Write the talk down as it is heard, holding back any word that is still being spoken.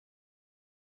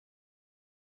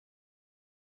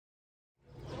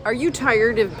Are you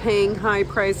tired of paying high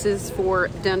prices for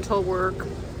dental work?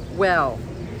 Well,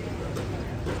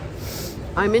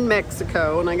 I'm in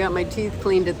Mexico and I got my teeth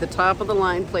cleaned at the top of the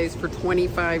line place for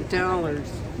 $25.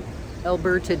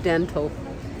 Alberta Dental.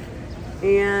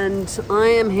 And I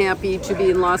am happy to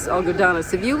be in Los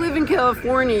Algodones. If you live in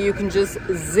California, you can just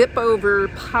zip over,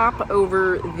 pop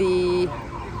over the...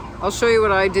 I'll show you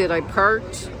what I did. I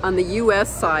parked on the US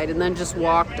side and then just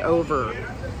walked over.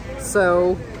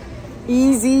 So,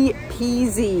 easy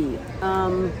peasy.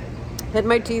 Had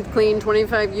my teeth cleaned,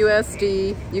 25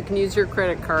 USD. You can use your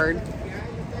credit card.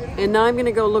 And now I'm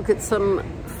gonna go look at some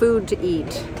food to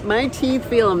eat. My teeth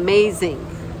feel amazing.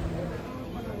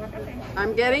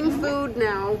 I'm getting food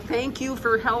now. Thank you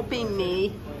for helping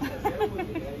me.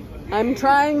 I'm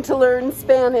trying to learn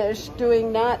Spanish,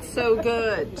 doing not so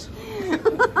good.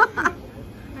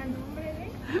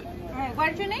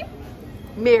 What's your name?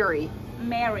 Mary.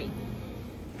 Mary.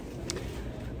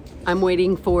 I'm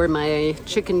waiting for my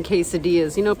chicken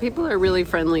quesadillas. You know, people are really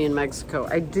friendly in Mexico.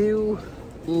 I do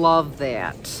love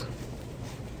that.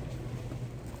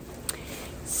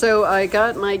 So I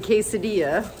got my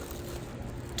quesadilla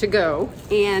to go,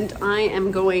 and I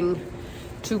am going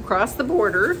to cross the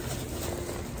border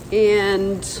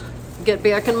and get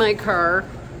back in my car.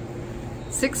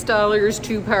 $6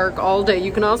 to park all day.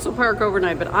 You can also park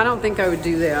overnight, but I don't think I would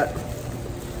do that,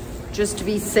 just to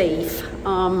be safe.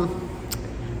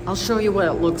 I'll show you what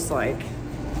it looks like.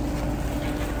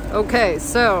 Okay,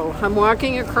 so I'm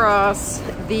walking across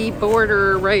the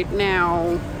border right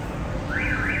now.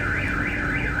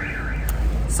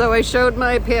 So I showed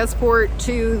my passport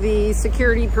to the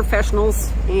security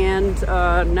professionals, and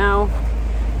now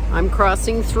I'm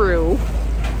crossing through.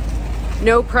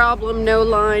 No problem, no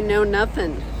line, no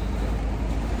nothing.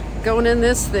 Going in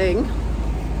this thing.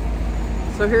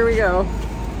 So here we go.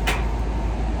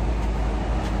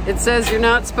 It says you're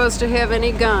not supposed to have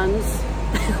any guns.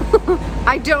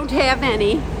 I don't have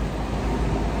any.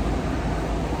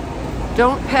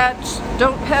 Don't pet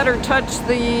or touch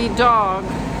the dog.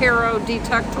 Hero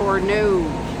detector, no.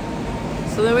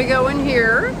 So then we go in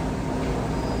here.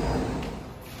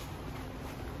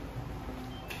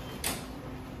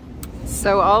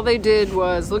 So all they did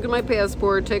was look at my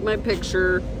passport, take my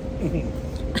picture,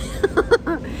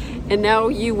 and now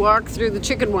you walk through the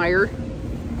chicken wire.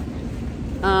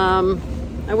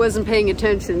 I wasn't paying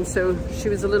attention, so she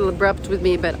was a little abrupt with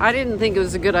me, but I didn't think it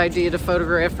was a good idea to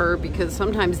photograph her because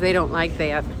sometimes they don't like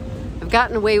that. I've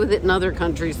gotten away with it in other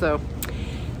countries though.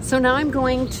 So now I'm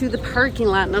going to the parking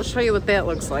lot, and I'll show you what that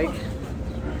looks like.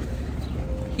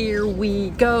 Here we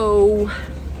go.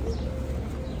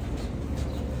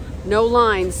 No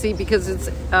line, see, because it's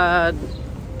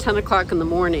 10 o'clock in the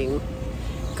morning.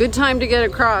 Good time to get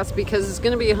across because it's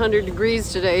going to be 100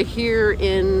 degrees today here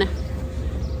in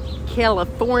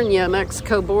California,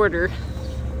 Mexico border.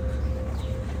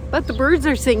 But the birds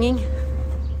are singing.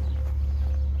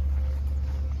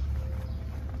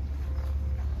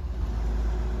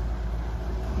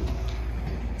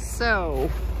 So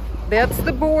that's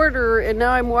the border, and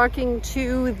now I'm walking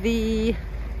to the,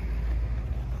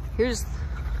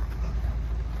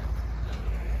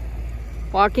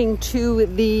 walking to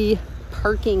the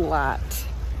parking lot.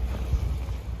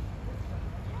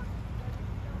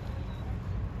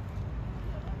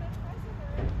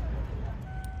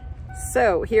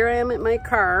 So here I am at my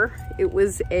car. It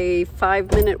was a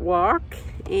 5-minute walk,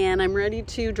 and I'm ready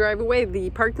to drive away. The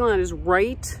parking lot is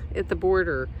right at the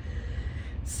border.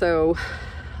 So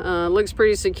looks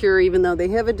pretty secure, even though they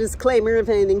have a disclaimer if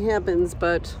anything happens,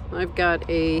 but I've got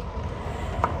a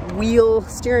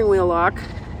steering wheel lock,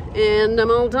 and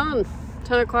I'm all done.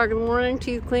 10 o'clock in the morning,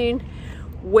 teeth clean,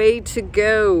 way to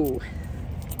go.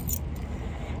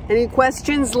 Any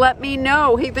questions, let me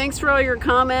know. Hey, thanks for all your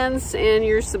comments and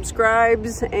your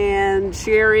subscribes and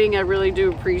sharing. I really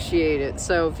do appreciate it.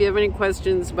 So if you have any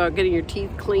questions about getting your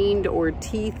teeth cleaned or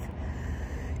teeth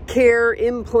care,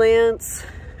 implants,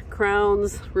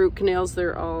 crowns, root canals,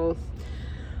 they're all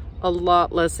a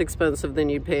lot less expensive than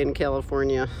you'd pay in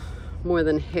California. More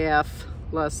than half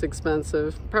less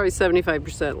expensive, probably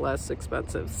 75% less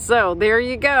expensive. So there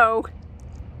you go.